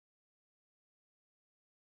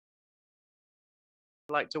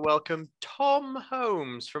I'd like to welcome Tom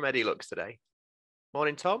Holmes from Edialux today.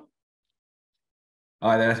 Morning, Tom.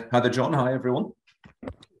 Hi there, John. Hi, everyone.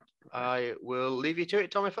 I will leave you to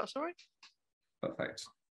it, Tom, if that's all right. Perfect.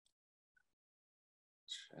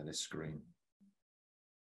 Share this screen.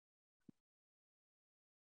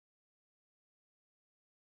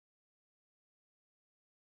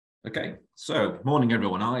 Okay, so morning,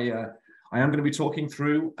 everyone. I am going to be talking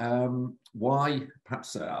through why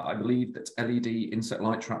perhaps I believe that LED insect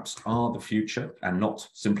light traps are the future and not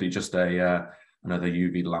simply just another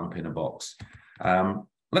UV lamp in a box.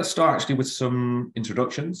 Let's start actually with some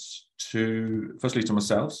introductions firstly to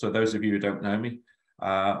myself. So those of you who don't know me,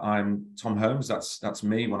 I'm Tom Holmes. That's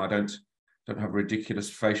me when I don't have ridiculous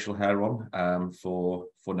facial hair on for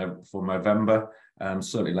November.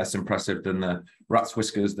 Certainly less impressive than the rat's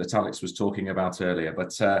whiskers that Alex was talking about earlier.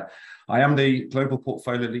 But I am the global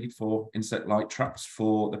portfolio lead for insect light traps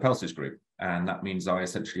for the Pest Group. And that means I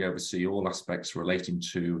essentially oversee all aspects relating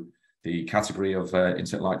to the category of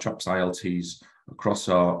insect light traps, ILTs, across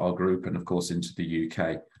our group and, of course, into the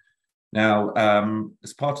UK. Now,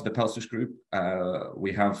 as part of the Pest Group,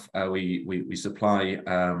 we supply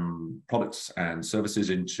products and services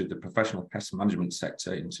into the professional pest management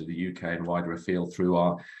sector, into the UK and wider afield through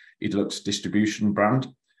our Edialux distribution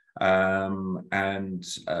brand. Within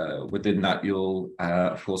that, you'll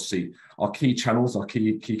of course see our key channels, our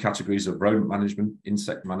key categories of rodent management,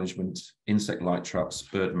 insect light traps,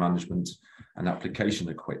 bird management, and application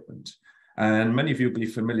equipment. And many of you will be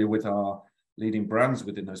familiar with our leading brands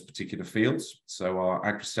within those particular fields. So our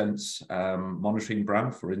AgriSense monitoring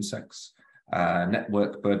brand for insects,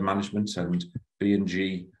 Network bird management, and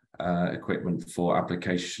B&G equipment for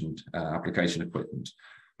application equipment.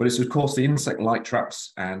 But it's of course the insect light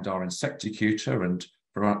traps and our Insecticutor, and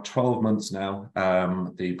for about 12 months now,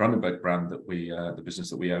 the Brandenburg brand that the business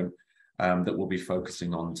that we own, that we'll be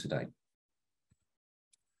focusing on today.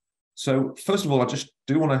 So first of all, I just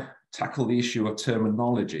do want to tackle the issue of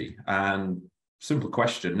terminology, and simple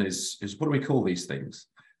question is what do we call these things?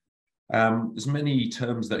 There's many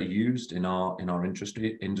terms that are used in our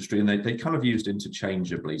industry, and they kind of used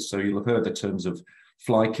interchangeably. So you'll have heard the terms of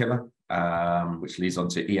fly killer, which leads on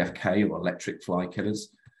to EFK, or electric fly killers,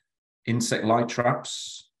 insect light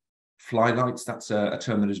traps, fly lights. That's a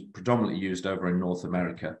term that is predominantly used over in North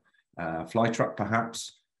America. Fly trap,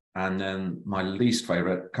 perhaps. And then my least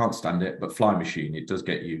favorite, can't stand it, but fly machine. It does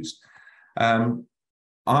get used.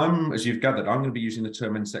 As you've gathered, I'm going to be using the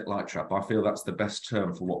term insect light trap. I feel that's the best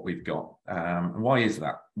term for what we've got. And why is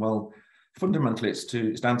that? Well, fundamentally, it's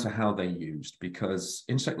down to how they're used, because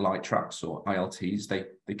insect light traps, or ILTs, they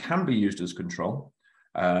can be used as control.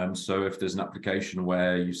 So if there's an application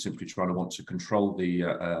where you simply want to control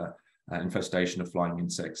the infestation of flying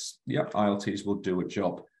insects, yeah, ILTs will do a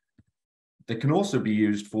job. They can also be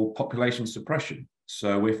used for population suppression.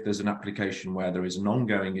 So if there's an application where there is an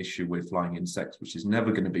ongoing issue with flying insects, which is never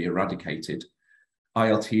going to be eradicated,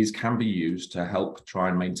 ILTs can be used to help try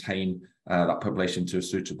and maintain that population to a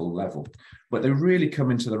suitable level. But they really come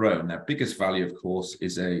into their own. Their biggest value, of course,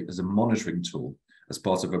 is as a monitoring tool as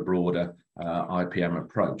part of a broader IPM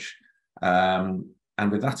approach. And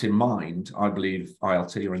with that in mind, I believe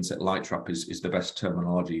ILT, or insect light trap, is the best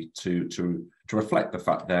terminology to reflect the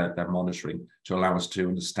fact they're monitoring, to allow us to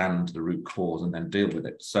understand the root cause and then deal with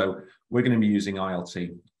it. So we're going to be using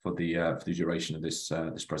ILT for the duration of this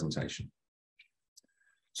presentation.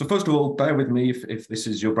 So first of all, bear with me if this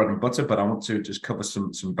is your bread and butter, but I want to just cover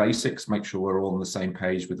some basics, make sure we're all on the same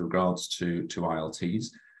page with regards to ILTs.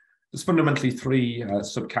 There's fundamentally three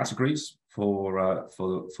subcategories for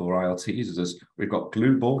ILTs. We've got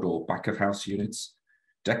glue board, or back of house units,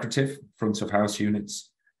 decorative front of house units,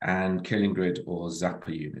 and killing grid, or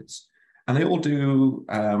zapper units. And they all do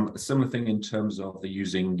a similar thing in terms of they're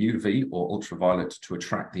using UV or ultraviolet to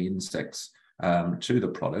attract the insects to the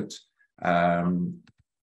product.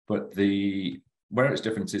 But where it's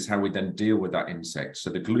different is how we then deal with that insect.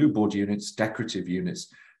 So the glue board units, decorative units,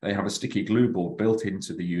 they have a sticky glue board built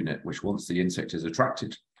into the unit, which once the insect is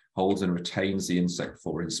attracted, holds and retains the insect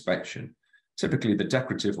for inspection. Typically, the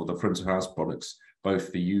decorative or the front of house products,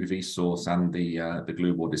 both the UV source and the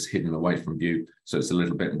glue board is hidden away from view, so it's a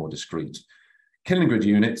little bit more discreet. Killing grid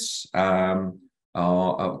units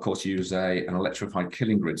of course, use an electrified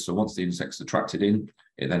killing grid. So once the insect's attracted in,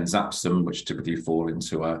 it then zaps them, which typically fall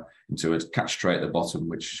into a catch tray at the bottom,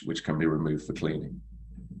 which can be removed for cleaning.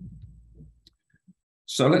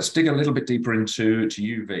 So let's dig a little bit deeper into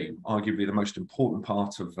UV, arguably the most important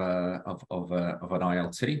part of an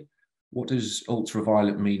ILT. What does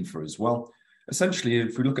ultraviolet mean for us? Well, essentially,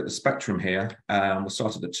 if we look at the spectrum here, we'll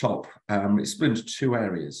start at the top. It's split into two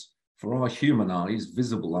areas. For our human eyes,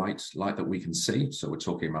 visible light that we can see, so we're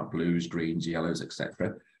talking about blues, greens, yellows,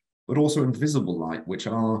 etc., but also invisible light, which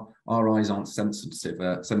our eyes aren't sensitive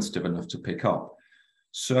enough to pick up.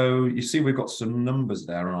 So you see we've got some numbers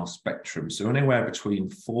there on our spectrum. So anywhere between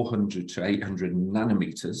 400 to 800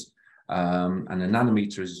 nanometers, and a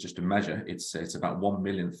nanometer is just a measure. It's about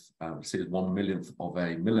 1/1,000,000th, 1/1,000,000th of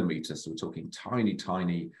a millimeter. So we're talking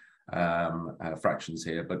tiny fractions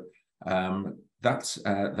here, but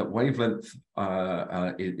that wavelength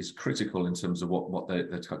is critical in terms of what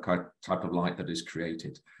the type of light that is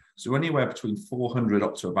created. So anywhere between 400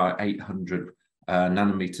 up to about 800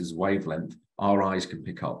 nanometers wavelength, our eyes can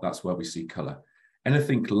pick up. That's where we see color.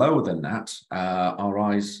 Anything lower than that, our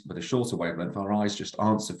eyes, with a shorter wavelength, our eyes just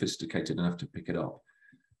aren't sophisticated enough to pick it up.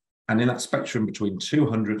 And in that spectrum between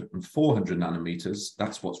 200 and 400 nanometers,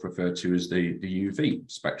 that's what's referred to as the UV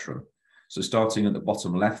spectrum. So starting at the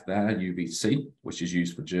bottom left there, UVC, which is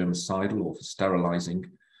used for germicidal or for sterilizing,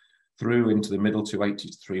 through into the middle 280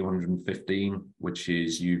 to 315, which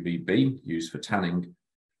is UVB, used for tanning.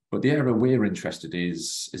 But the area we're interested in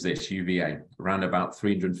is this UVA, around about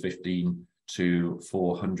 315 to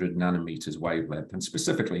 400 nanometers wavelength, and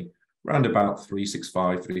specifically around about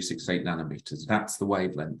 365, 368 nanometers. That's the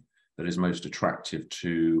wavelength that is most attractive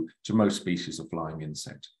to most species of flying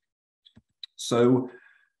insect. So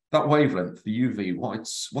that wavelength, the UV,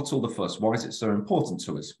 what's all the fuss? Why is it so important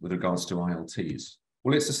to us with regards to ILTs?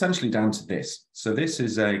 Well, it's essentially down to this. So this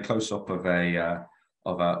is a close-up of a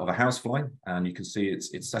housefly, and you can see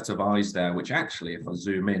its set of eyes there, which actually, if I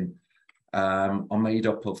zoom in, are made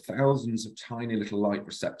up of thousands of tiny little light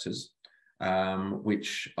receptors,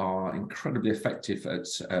 which are incredibly effective at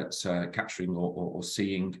capturing or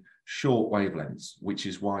seeing short wavelengths, which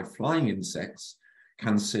is why flying insects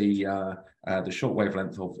can see the short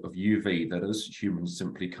wavelength of UV that us humans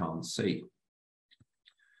simply can't see.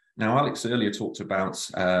 Now, Alex earlier talked about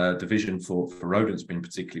the vision for rodents being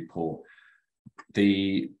particularly poor.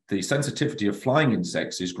 The sensitivity of flying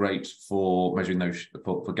insects is great for measuring those,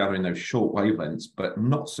 for gathering those short wavelengths, but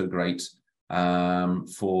not so great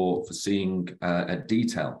for seeing a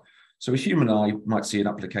detail. So a human eye might see an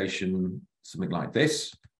application something like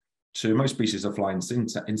this. To most species of flying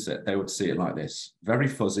insect, they would see it like this: very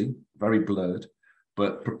fuzzy, very blurred,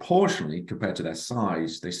 but proportionally compared to their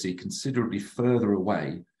size, they see considerably further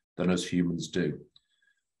away than us humans do.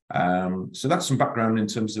 So that's some background in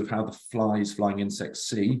terms of how the flying insects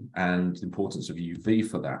see and the importance of UV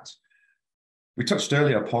for that. We touched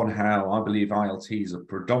earlier upon how I believe ILTs are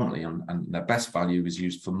predominantly, and their best value is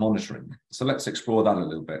used for monitoring. So let's explore that a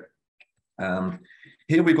little bit.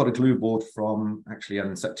 Here we've got a glue board from actually an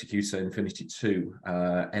Insecticute Infinity 2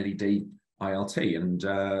 LED ILT, and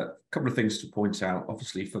a couple of things to point out.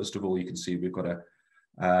 Obviously, first of all, you can see we've got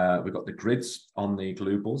the grids on the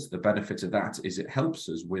glue boards. The benefit of that is it helps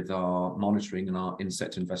us with our monitoring and our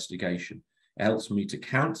insect investigation. It helps me to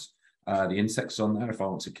count the insects on there if I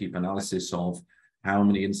want to keep analysis of how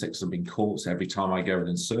many insects have been caught every time I go in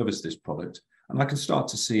and service this product. And I can start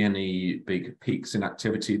to see any big peaks in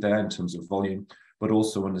activity there in terms of volume, but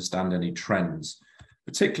also understand any trends,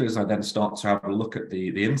 particularly as I then start to have a look at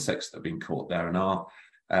the insects that have been caught there. And our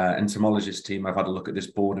entomologist team have had a look at this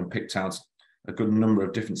board and picked out a good number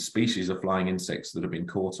of different species of flying insects that have been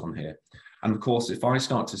caught on here. And of course, if I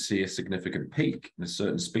start to see a significant peak in a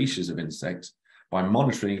certain species of insect, by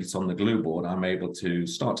monitoring it on the glue board, I'm able to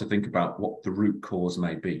start to think about what the root cause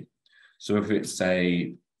may be. So if it's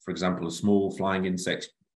for example, a small flying insect,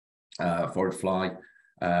 forward fly,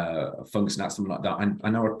 fungus gnat, something like that, I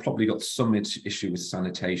know I've probably got some issue with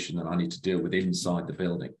sanitation that I need to deal with inside the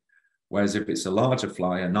building. Whereas if it's a larger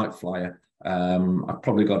fly, a night flyer, I've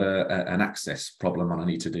probably got an access problem and I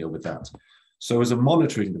need to deal with that. So as a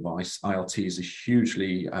monitoring device, ILTs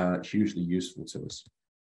are hugely useful to us.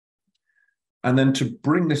 And then to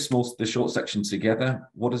bring this short section together,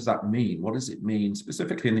 what does that mean? What does it mean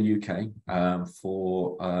specifically in the UK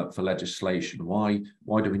for legislation? Why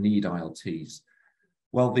do we need ILTs?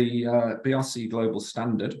 Well, the BRC Global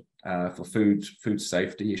Standard for food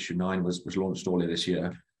safety, issue 9, was launched earlier this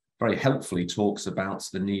year. Very helpfully talks about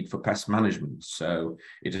the need for pest management. So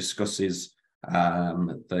it discusses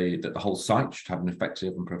that the whole site should have an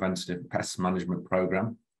effective and preventative pest management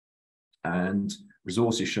program, and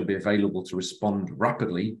resources should be available to respond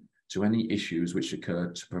rapidly to any issues which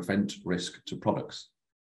occur to prevent risk to products.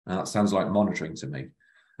 Now, that sounds like monitoring to me.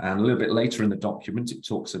 And a little bit later in the document, it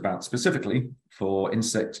talks about specifically for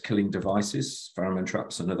insect killing devices, pheromone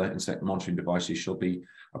traps and other insect monitoring devices shall be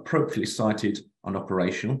appropriately sited and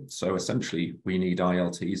operational. So essentially, we need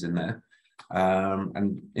ILTs in there.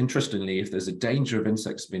 And interestingly, if there's a danger of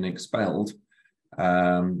insects being expelled,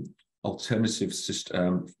 alternative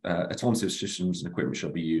systems and equipment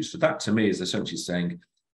shall be used. So that to me is essentially saying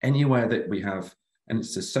anywhere that we have, and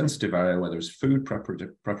it's a sensitive area, whether it's food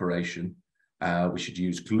preparation, we should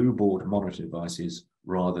use glue board monitoring devices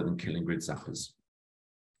rather than killing grid zappers.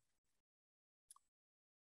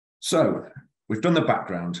 So we've done the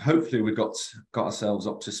background. Hopefully we've got ourselves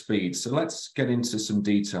up to speed. So let's get into some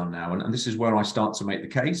detail now. And this is where I start to make the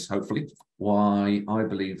case, hopefully, why I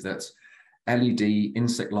believe that LED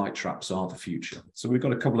insect light traps are the future. So we've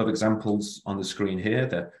got a couple of examples on the screen here,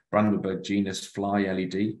 the Brandenburg Genus Fly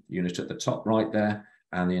LED unit at the top right there,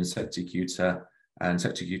 and the Insecticutor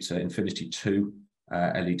Infinity 2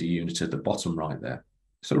 LED unit at the bottom right there.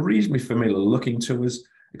 So reasonably familiar looking to us,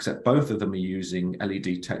 except both of them are using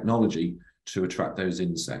LED technology to attract those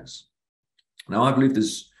insects. Now, I believe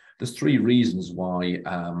there's three reasons why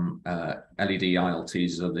LED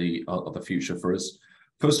ILTs are the future for us.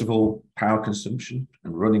 First of all, power consumption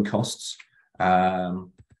and running costs.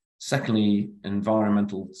 Secondly,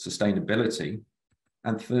 environmental sustainability.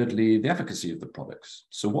 And thirdly, the efficacy of the products.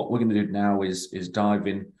 So what we're going to do now is dive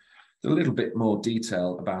in a little bit more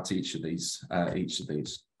detail about each of these.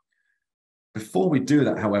 Before we do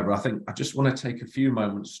that, however, I think I just want to take a few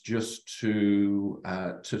moments just to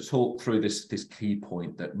talk through this key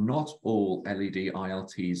point that not all LED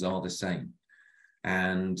ILTs are the same.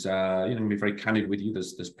 And I'm going to be very candid with you.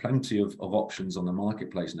 There's plenty of options on the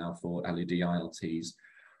marketplace now for LED ILTs,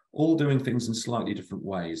 all doing things in slightly different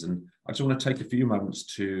ways. And I just want to take a few moments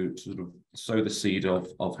to sort of sow the seed of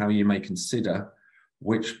how you may consider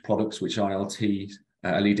which products, which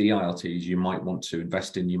LED ILTs you might want to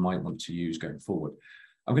invest in, you might want to use going forward.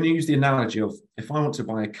 I'm going to use the analogy of if I want to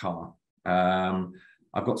buy a car,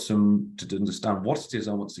 I've got to understand what it is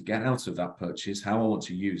I want to get out of that purchase, how I want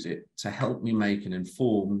to use it to help me make an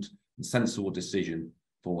informed and sensible decision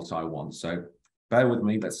for what I want. So bear with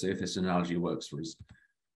me. Let's see if this analogy works for us.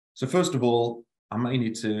 So first of all, I may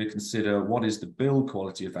need to consider what is the build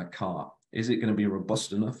quality of that car. Is it going to be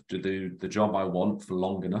robust enough to do the job I want for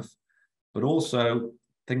long enough? But also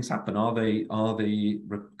things happen. Are the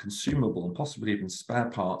consumable and possibly even spare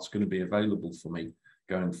parts going to be available for me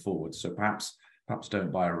going forward? So perhaps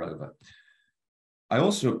don't buy a Rover. I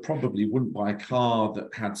also probably wouldn't buy a car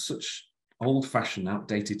that had such old-fashioned,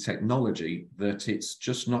 outdated technology that it's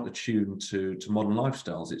just not attuned to modern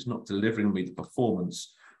lifestyles. It's not delivering me the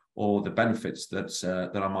performance or the benefits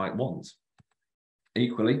that I might want.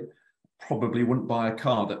 Equally, probably wouldn't buy a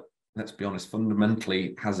car that, let's be honest,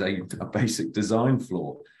 fundamentally has a basic design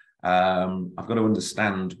flaw. I've got to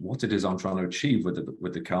understand what it is I'm trying to achieve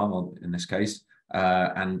with the car, in this case,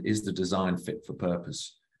 and is the design fit for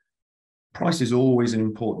purpose? Price is always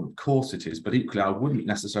important, of course it is, but equally I wouldn't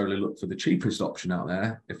necessarily look for the cheapest option out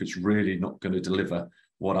there if it's really not going to deliver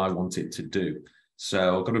what I want it to do.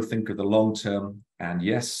 So I've got to think of the long term, and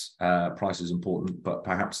yes, price is important, but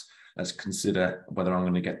perhaps let's consider whether I'm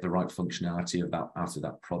going to get the right functionality of that out of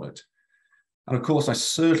that product. And of course, I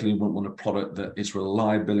certainly wouldn't want a product that its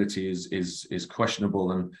reliability is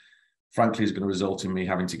questionable and frankly is going to result in me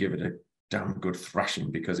having to give it a damn good thrashing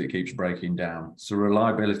because it keeps breaking down. So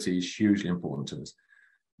reliability is hugely important to us.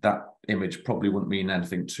 That image probably wouldn't mean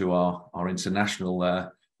anything to our international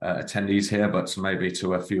attendees here, but maybe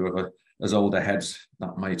to a few of us older heads,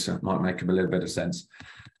 that might make a little bit of sense.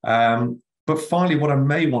 But finally, what I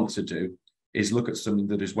may want to do is look at something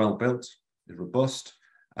that is well built, is robust,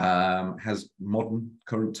 has modern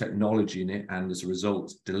current technology in it, and as a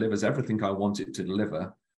result delivers everything I want it to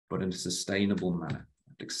deliver, but in a sustainable manner.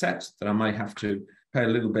 Except that I may have to pay a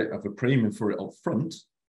little bit of a premium for it up front,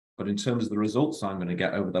 but in terms of the results I'm going to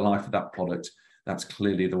get over the life of that product, that's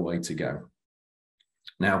clearly the way to go.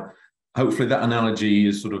 Now, hopefully that analogy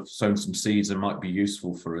has sort of sown some seeds and might be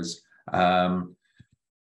useful for us.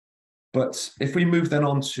 But if we move then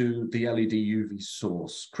on to the LED UV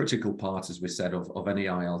source, critical part, as we said, of any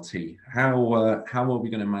ILT, how are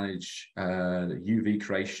we going to manage UV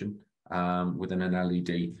creation within an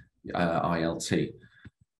LED ILT?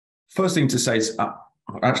 First thing to say is I'm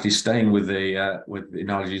actually staying with the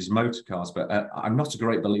analogies of motor cars, but I'm not a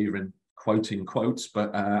great believer in quoting quotes,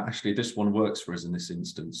 but actually this one works for us in this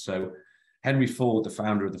instance. So Henry Ford, the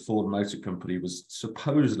founder of the Ford Motor Company, was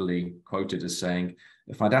supposedly quoted as saying,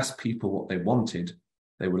 if I'd asked people what they wanted,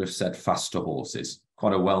 they would have said faster horses.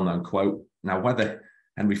 Quite a well-known quote. Now, whether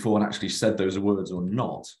Henry Ford actually said those words or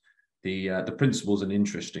not, the principle is an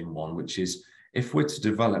interesting one, which is if we're to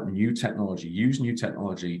develop new technology, use new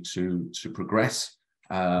technology to progress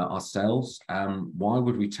ourselves, why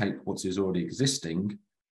would we take what is already existing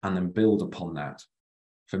and then build upon that?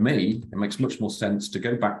 For me, it makes much more sense to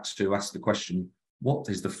go back to ask the question, what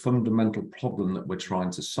is the fundamental problem that we're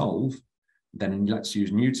trying to solve, then let's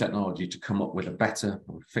use new technology to come up with a better,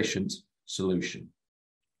 more efficient solution.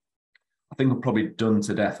 I think I'm probably done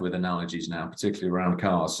to death with analogies now, particularly around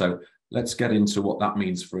cars. So let's get into what that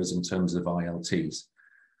means for us in terms of ILTs.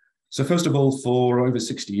 So first of all, for over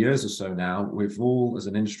 60 years or so now, we've all, as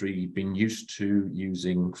an industry, been used to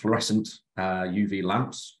using fluorescent UV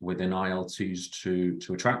lamps within ILTs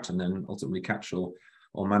to attract and then ultimately catch or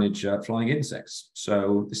manage flying insects.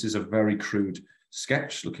 So this is a very crude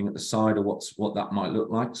sketch looking at the side of what that might look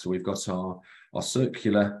like. So we've got our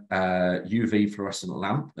circular UV fluorescent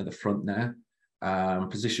lamp at the front there,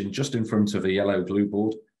 positioned just in front of a yellow glue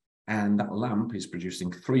board. And that lamp is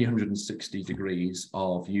producing 360 degrees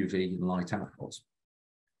of UV light output.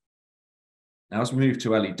 Now, as we move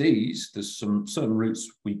to LEDs, there's some certain routes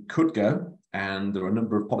we could go, and there are a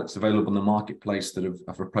number of products available in the marketplace that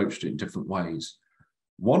have approached it in different ways.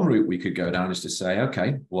 One route we could go down is to say,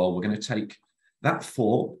 okay, well, we're going to take that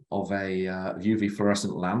form of a UV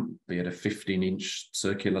fluorescent lamp, be it a 15-inch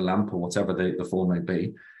circular lamp or whatever the form may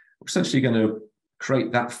be. We're essentially going to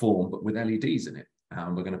create that form, but with LEDs in it.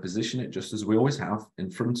 And we're going to position it just as we always have in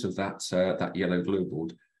front of that yellow glue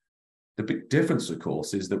board. The big difference, of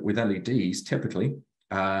course, is that with LEDs, typically,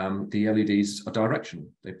 the LEDs are directional.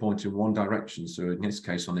 They point in one direction. So in this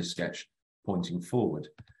case, on this sketch, pointing forward.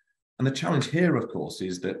 And the challenge here, of course,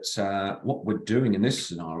 is that what we're doing in this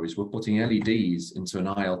scenario is we're putting LEDs into an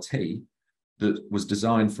ILT that was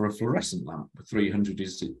designed for a fluorescent lamp with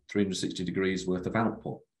 360 degrees worth of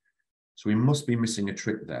output. So we must be missing a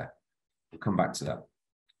trick there. We'll come back to that.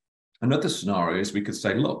 Another scenario is we could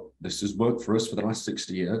say, look, this has worked for us for the last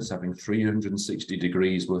 60 years, having 360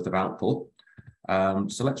 degrees worth of output.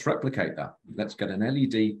 So let's replicate that. Let's get an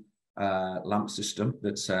LED lamp system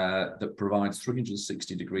that provides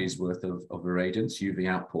 360 degrees worth of irradiance, UV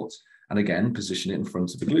output, and again, position it in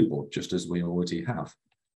front of the glue board, just as we already have.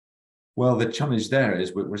 Well, the challenge there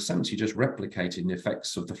is we're essentially just replicating the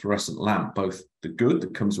effects of the fluorescent lamp, both the good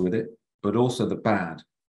that comes with it, but also the bad.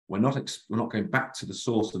 We're not going back to the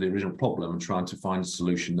source of the original problem and trying to find a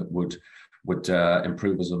solution that would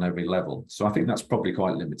improve us on every level. So I think that's probably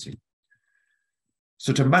quite limiting.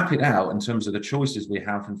 So to map it out in terms of the choices we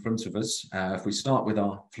have in front of us, if we start with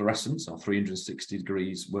our fluorescence, our 360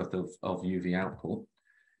 degrees worth of UV output,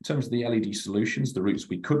 in terms of the LED solutions, the routes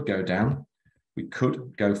we could go down, we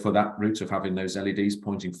could go for that route of having those LEDs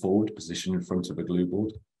pointing forward, positioned in front of a glue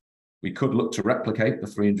board. We could look to replicate the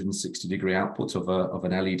 360 degree output of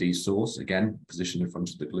an LED source, again, positioned in front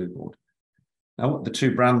of the glue board. Now, what the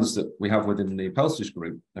two brands that we have within the Pest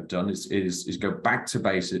group have done is go back to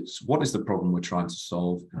basics. What is the problem we're trying to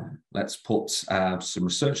solve? Let's put some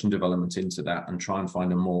research and development into that and try and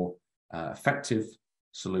find a more effective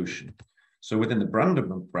solution. So within the brand,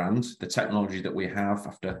 the technology that we have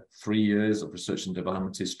after 3 years of research and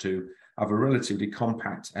development is to have a relatively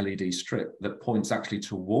compact LED strip that points actually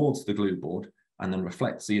towards the glue board and then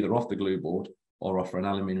reflects either off the glue board or off an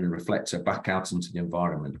aluminium reflector back out into the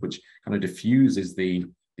environment, which kind of diffuses the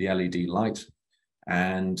LED light.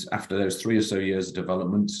 And after those 3 or so years of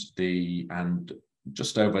development, and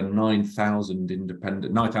just over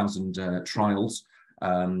 9,000 trials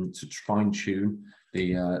to fine tune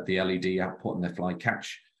the LED output and their fly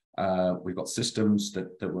catch, we've got systems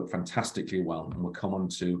that work fantastically well, and we'll come on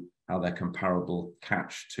to how they're comparable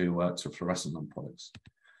catch to fluorescent lamp products.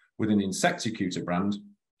 Within the Insecticutor brand,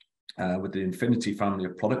 with the Infinity family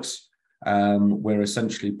of products, we're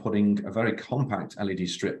essentially putting a very compact LED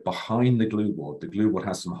strip behind the glue board. The glue board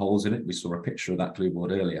has some holes in it. We saw a picture of that glue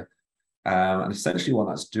board earlier. And essentially what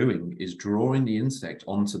that's doing is drawing the insect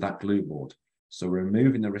onto that glue board. So we're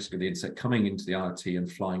removing the risk of the insect coming into the ILT and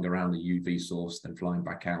flying around the UV source, then flying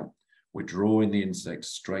back out. We're drawing the insect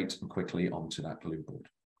straight and quickly onto that glue board.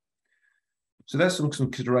 So there's some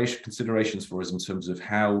considerations for us in terms of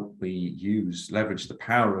how we leverage the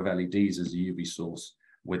power of LEDs as a UV source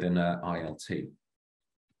within an ILT.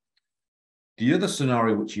 The other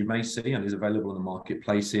scenario which you may see and is available in the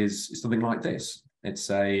marketplace is something like this. It's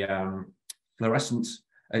a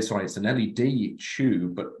it's an LED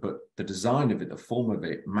tube, but the design of it, the form of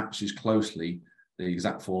it, matches closely the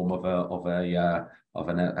exact form of a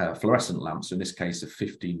fluorescent lamp. So in this case, a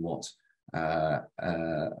 50 watt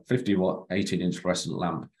 18-inch fluorescent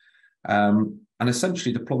lamp. And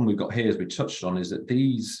essentially the problem we've got here, as we touched on, is that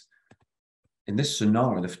in this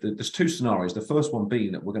scenario, there's two scenarios. The first one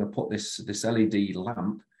being that we're going to put this LED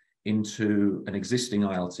lamp into an existing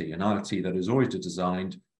ILT, an ILT that is already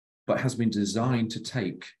designed, but has been designed to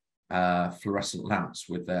take fluorescent lamps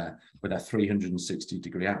with their 360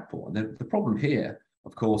 degree output. And the problem here,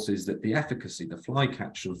 of course, is that the efficacy, the fly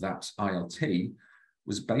catch of that ILT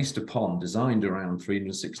was based upon, designed around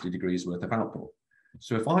 360 degrees worth of output.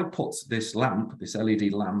 So if I put this lamp, this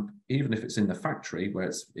LED lamp, even if it's in the factory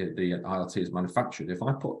where the ILT is manufactured, if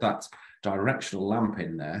I put that directional lamp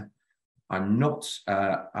in there, I'm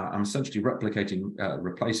essentially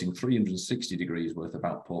replacing 360 degrees worth of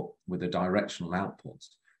output with a directional output.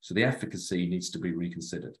 So the efficacy needs to be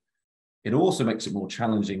reconsidered. It also makes it more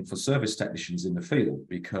challenging for service technicians in the field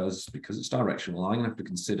because it's directional. I'm going to have to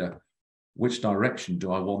consider which direction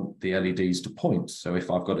do I want the LEDs to point. So if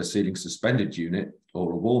I've got a ceiling suspended unit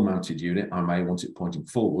or a wall mounted unit, I may want it pointing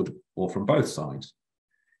forward or from both sides.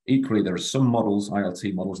 Equally, there are some models,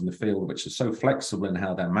 ILT models in the field, which are so flexible in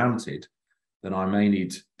how they're mounted that I may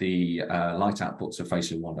need the light output to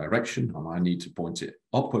face in one direction, and I need to point it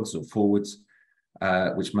upwards or forwards,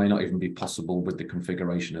 which may not even be possible with the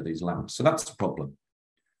configuration of these lamps. So that's the problem.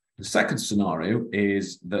 The second scenario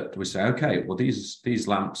is that we say, okay, well, these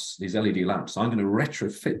lamps, these LED lamps, I'm going to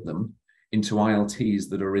retrofit them into ILTs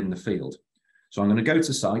that are in the field. So I'm going to go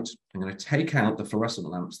to site, I'm going to take out the fluorescent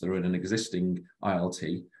lamps that are in an existing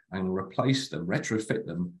ILT, and replace them, retrofit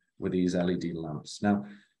them with these LED lamps. Now,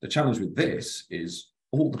 the challenge with this is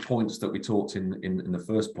all the points that we talked in the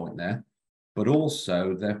first point there, but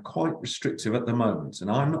also they're quite restrictive at the moment.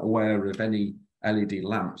 And I'm not aware of any LED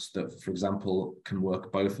lamps that, for example, can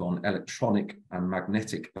work both on electronic and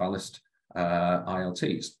magnetic ballast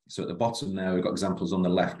ILTs. So at the bottom there, we've got examples on the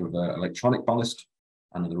left of electronic ballast,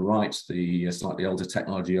 and on the right, the slightly older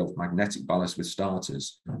technology of magnetic ballast with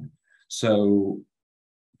starters. So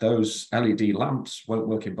those LED lamps won't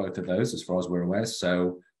work in both of those as far as we're aware.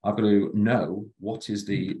 So I've got to know what is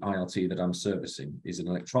the ILT that I'm servicing. Is it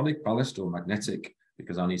electronic ballast or magnetic?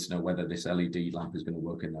 Because I need to know whether this LED lamp is going to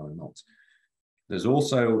work in there or not. There's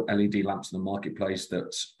also LED lamps in the marketplace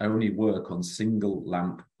that only work on single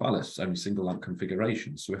lamp ballasts, only single lamp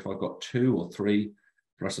configurations. So if I've got 2 or 3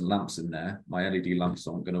 fluorescent lamps in there, my LED lamps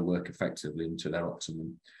aren't going to work effectively into their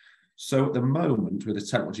optimum. So at the moment, with the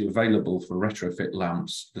technology available for retrofit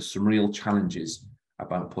lamps, there's some real challenges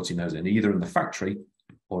about putting those in, either in the factory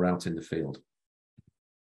or out in the field.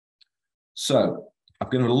 So I've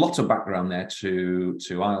given a lot of background there to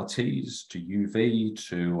ILTs, to UV,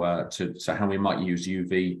 to how we might use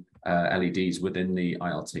UV LEDs within the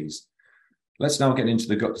ILTs. Let's now get into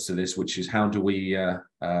the guts of this, which is how do we,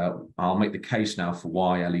 I'll make the case now for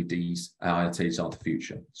why ILTs are the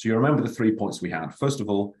future. So you remember the 3 points we had. First of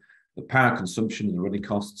all, the power consumption and the running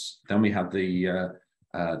costs. Then we had the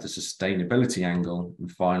sustainability angle, and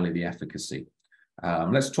finally the efficacy.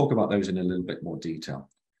 Let's talk about those in a little bit more detail.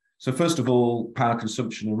 So first of all, power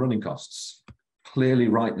consumption and running costs. Clearly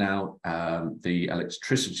right now, the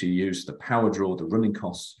electricity use, the power draw, the running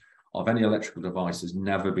costs of any electrical device has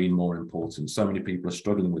never been more important. So many people are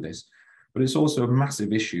struggling with this, but it's also a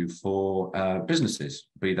massive issue for businesses,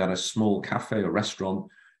 be that a small cafe or restaurant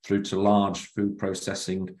through to large food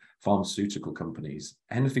processing, pharmaceutical companies.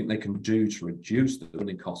 Anything they can do to reduce the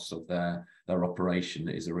running costs of their operation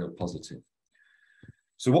is a real positive.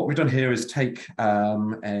 So what we've done here is take a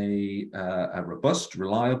robust,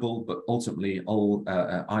 reliable, but ultimately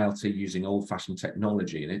ILT using old-fashioned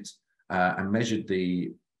technology in it, and measured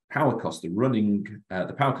the power cost,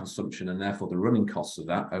 the power consumption, and therefore the running costs of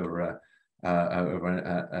that over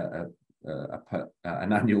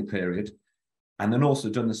an annual period, and then also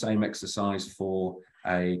done the same exercise for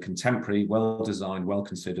a contemporary, well-designed,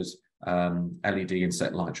 well-considered LED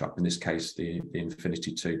inset light trap, in this case, the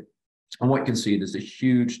Infinity 2. And what you can see, there's a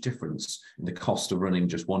huge difference in the cost of running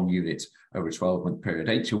just one unit over a 12-month period,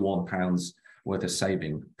 £81 worth of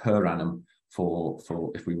saving per annum for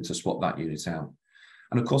if we were to swap that unit out.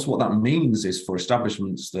 And of course, what that means is for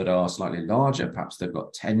establishments that are slightly larger, perhaps they've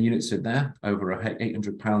got 10 units in there, over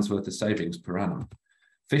 £800 worth of savings per annum.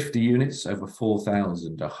 50 units, over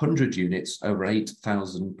 4,000, 100 units, over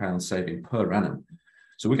 £8,000 saving per annum.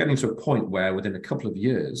 So we're getting to a point where within a couple of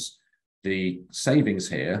years, the savings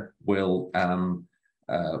here will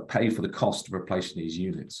pay for the cost of replacing these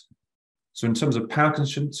units. So in terms of power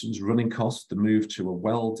consumption, running costs, the move to a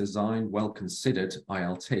well-designed, well-considered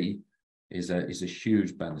ILT is a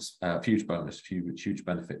huge bonus, huge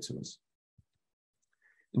benefit to us.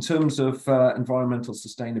 In terms of environmental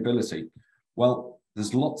sustainability, well,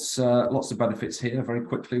 there's lots of benefits here. Very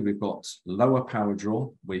quickly, we've got lower power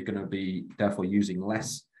draw. We're going to be therefore using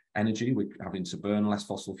less energy. We're having to burn less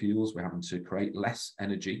fossil fuels. We're having to create less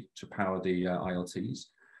energy to power the ILTs.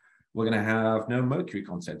 We're going to have no mercury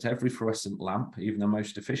content. Every fluorescent lamp, even the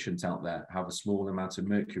most efficient out there, have a small amount of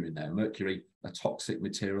mercury in there. Mercury, a toxic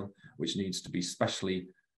material, which needs to be specially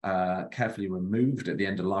carefully removed at the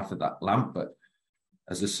end of life of that lamp. But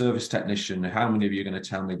As a service technician, how many of you are going to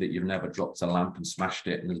tell me that you've never dropped a lamp and smashed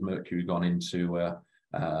it and has mercury gone into,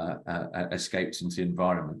 escaped into the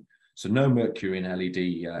environment? So no mercury in LED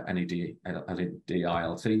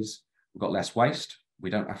ILTs. We've got less waste. We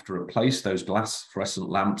don't have to replace those glass fluorescent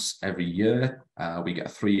lamps every year. We get a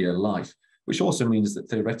 3-year life, which also means that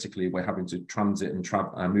theoretically we're having to transit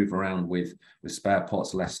and move around with spare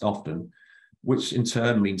parts less often, which in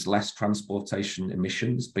turn means less transportation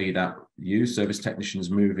emissions, be that you, service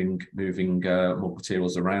technicians, moving more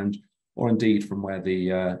materials around, or indeed from where the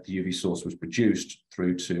UV source was produced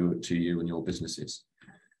through to you and your businesses.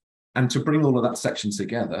 And to bring all of that section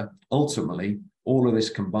together, ultimately, all of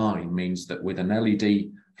this combined means that with an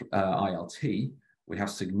LED ILT, we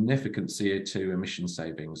have significant CO2 emission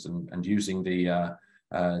savings, and using the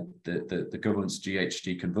government's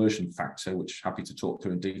GHG conversion factor, which happy to talk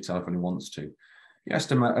through in detail if anyone wants to. You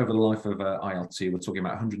estimate over the life of ILT, we're talking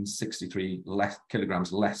about 163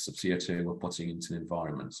 kilograms less of CO2 we're putting into the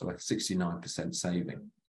environment, so a 69%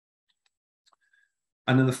 saving.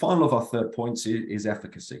 And then the final of our third points is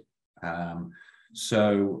efficacy. The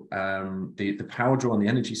power draw and the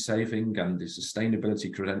energy saving and the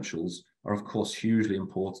sustainability credentials are, of course, hugely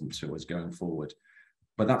important to us going forward.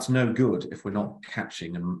 But that's no good if we're not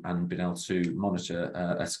catching and being able to monitor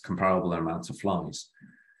a comparable amount of flies.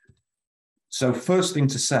 So first thing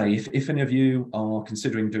to say, if any of you are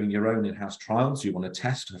considering doing your own in-house trials, you want to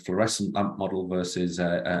test a fluorescent lamp model versus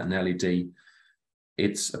an LED,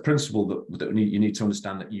 it's a principle that you need to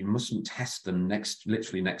understand that you mustn't test them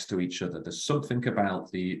literally next to each other. There's something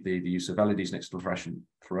about the use of LEDs next to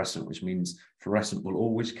fluorescent, which means fluorescent will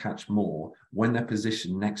always catch more when they're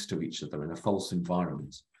positioned next to each other in a false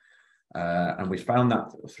environment. And we found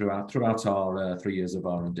that throughout our 3 years of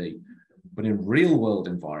R&D. But in real world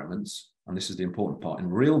environments, and this is the important part, in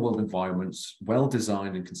real world environments,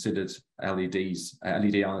 well-designed and considered LED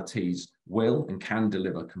ILTs will and can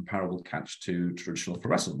deliver comparable catch to traditional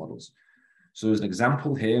fluorescent models. So as an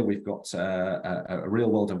example here, we've got a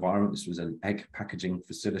real world environment. This was an egg packaging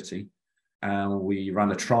facility. And we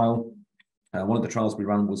ran a trial. One of the trials we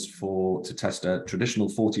ran was to test a traditional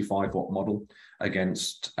 45-watt model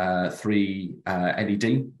against 3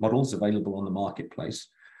 LED models available on the marketplace.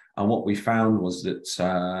 And what we found was that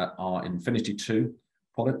our Infinity 2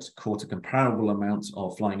 product caught a comparable amount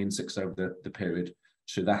of flying insects over the period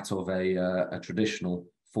to that of a traditional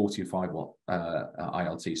 45-watt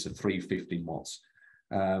ILT, so 315 watts.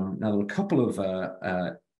 Now, there were a couple of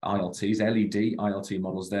ILTs, LED ILT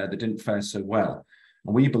models there that didn't fare so well.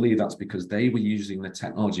 And we believe that's because they were using the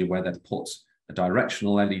technology where they'd put a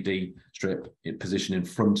directional LED strip in position in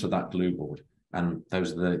front of that glue board. And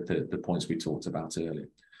those are the points we talked about earlier.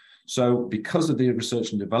 So because of the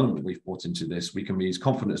research and development we've brought into this, we can be as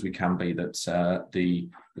confident as we can be that the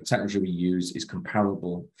technology we use is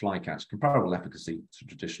comparable fly catch, comparable efficacy to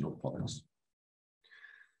traditional products.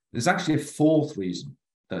 There's actually a fourth reason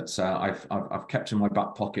that I've kept in my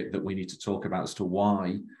back pocket that we need to talk about as to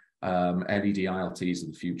why LED ILTs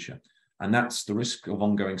are the future. And that's the risk of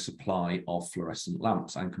ongoing supply of fluorescent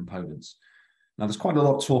lamps and components. Now, there's quite a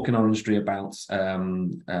lot of talk in our industry about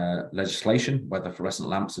legislation, whether fluorescent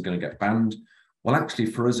lamps are going to get banned. Well, actually,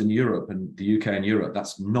 for us in Europe and the UK and Europe,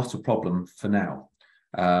 that's not a problem for now.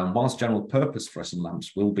 Whilst general purpose fluorescent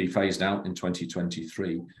lamps will be phased out in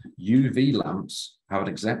 2023, UV lamps have an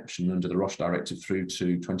exemption under the Roche Directive through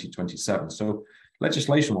to 2027. So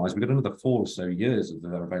legislation-wise, we've got another 4 or so years of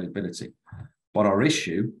their availability. But our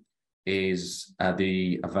issue is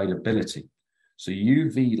the availability. So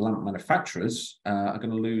UV lamp manufacturers are going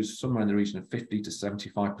to lose somewhere in the region of 50 to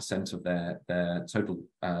 75% of their total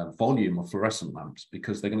volume of fluorescent lamps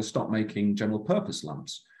because they're going to stop making general purpose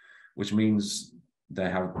lamps, which means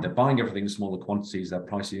they're buying everything in smaller quantities, their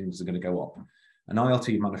pricings are going to go up. And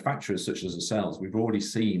ILT manufacturers such as ourselves, we've already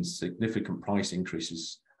seen significant price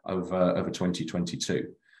increases over 2022.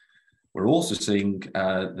 We're also seeing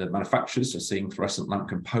the manufacturers are seeing fluorescent lamp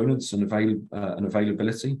components and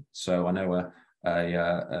availability. So I know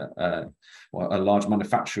a large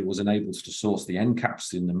manufacturer was enabled to source the end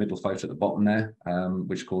caps in the middle photo at the bottom there,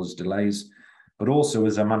 which caused delays. But also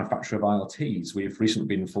as a manufacturer of ILTs, we've recently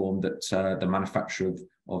been informed that the manufacturer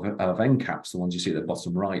of end caps, the ones you see at the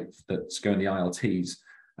bottom right, that's going the ILTs,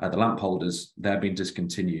 the lamp holders, they're being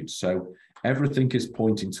discontinued. So everything is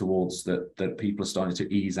pointing towards that people are starting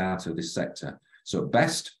to ease out of this sector. So at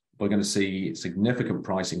best, we're going to see significant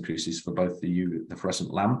price increases for both the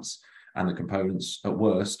fluorescent lamps and the components. At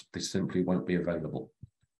worst, they simply won't be available.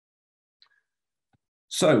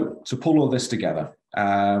 So to pull all this together,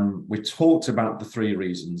 we talked about the 3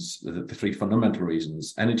 reasons, the 3 fundamental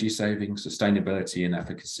reasons: energy saving, sustainability, and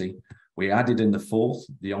efficacy. We added in the fourth,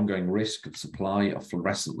 the ongoing risk of supply of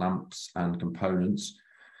fluorescent lamps and components.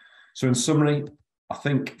 So in summary, I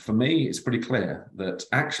think for me, it's pretty clear that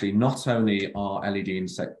actually not only are LED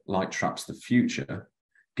insect light traps the future,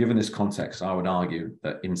 given this context, I would argue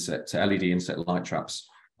that LED insect light traps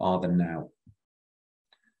are the now.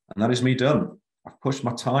 And that is me done. I've pushed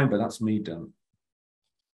my time, but that's me done.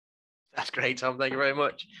 That's great, Tom. Thank you very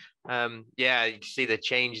much. Yeah, you see the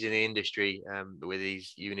changes in the industry with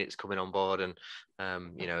these units coming on board, and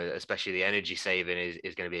you know, especially the energy saving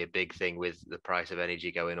is going to be a big thing with the price of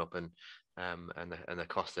energy going up, and the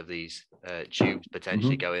cost of these tubes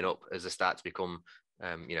potentially going up as they start to become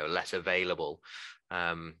you know, less available.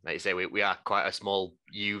 Like you say, we are quite a small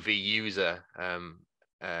UV user.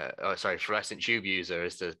 Fluorescent tube user,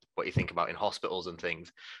 as to what you think about in hospitals and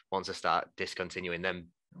things. Once I start discontinuing them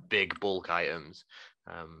big bulk items,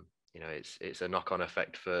 you know, it's a knock-on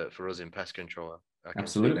effect for us in pest control.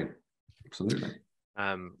 Absolutely.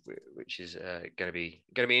 Which is going to be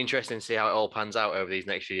interesting to see how it all pans out over these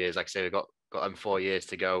next few years. Like I say, we've got them 4 years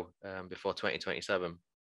to go before 2027.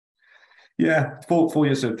 Yeah, 4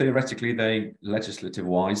 years. So theoretically,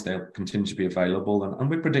 legislative-wise, they'll continue to be available, and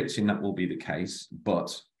we're predicting that will be the case.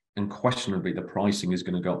 But unquestionably, the pricing is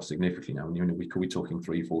going to go up significantly now. You know, we could be talking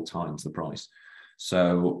 3-4 times the price.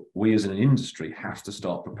 So we, as an industry, have to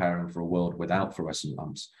start preparing for a world without fluorescent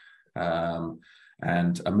lamps.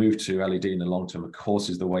 And a move to LED in the long term, of course,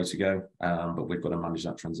 is the way to go. But we've got to manage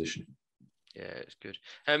that transition. Yeah, it's good.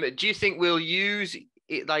 Do you think we'll use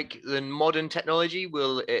it like the modern technology?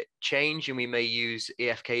 Will it change and we may use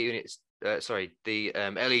EFK units, the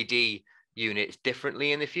LED units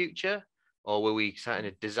differently in the future? Or will we kind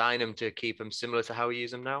of design them to keep them similar to how we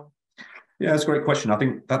use them now? Yeah, that's a great question. I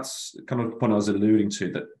think that's kind of the point I was alluding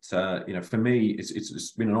to, that, you know, for me,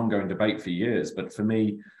 it's been an ongoing debate for years, but for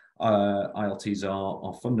me, ILTs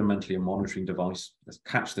are fundamentally a monitoring device that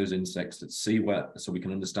catch those insects, that see where, so we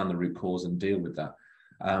can understand the root cause and deal with that.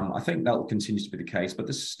 I think that will continue to be the case, but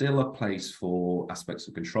there's still a place for aspects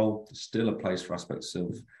of control. There's still a place for aspects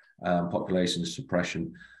of population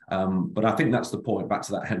suppression. But I think that's the point, back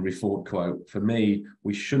to that Henry Ford quote. For me,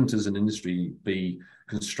 we shouldn't as an industry be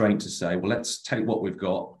constrained to say, well, let's take what we've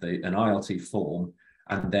got, an ILT form,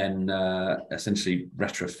 and then essentially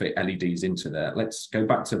retrofit LEDs into there. Let's go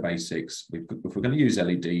back to basics. If we're going to use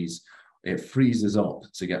LEDs, it frees us up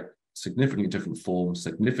to get significantly different forms,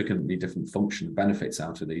 significantly different function benefits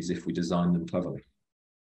out of these if we design them cleverly.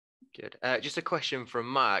 Good. Just a question from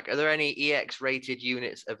Mark. Are there any EX rated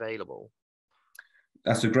units available?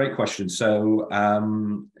 That's a great question. So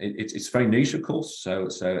it's very niche, of course. So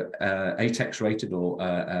 8X rated or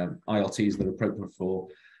ILTs that are appropriate for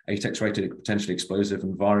 8X rated potentially explosive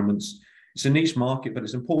environments. It's a niche market, but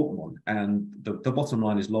it's an important one. And the bottom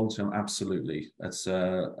line is long-term, absolutely. That's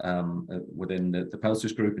within the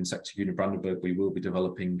Pest group in Sector Unit Brandenburg, we will be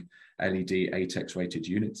developing LED 8X rated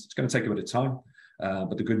units. It's going to take a bit of time,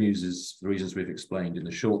 but the good news is, the reasons we've explained, in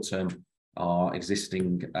the short term, our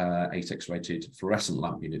existing 8X rated fluorescent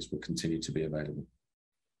lamp units will continue to be available.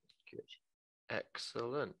 Good.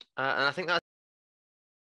 Excellent. And I think that's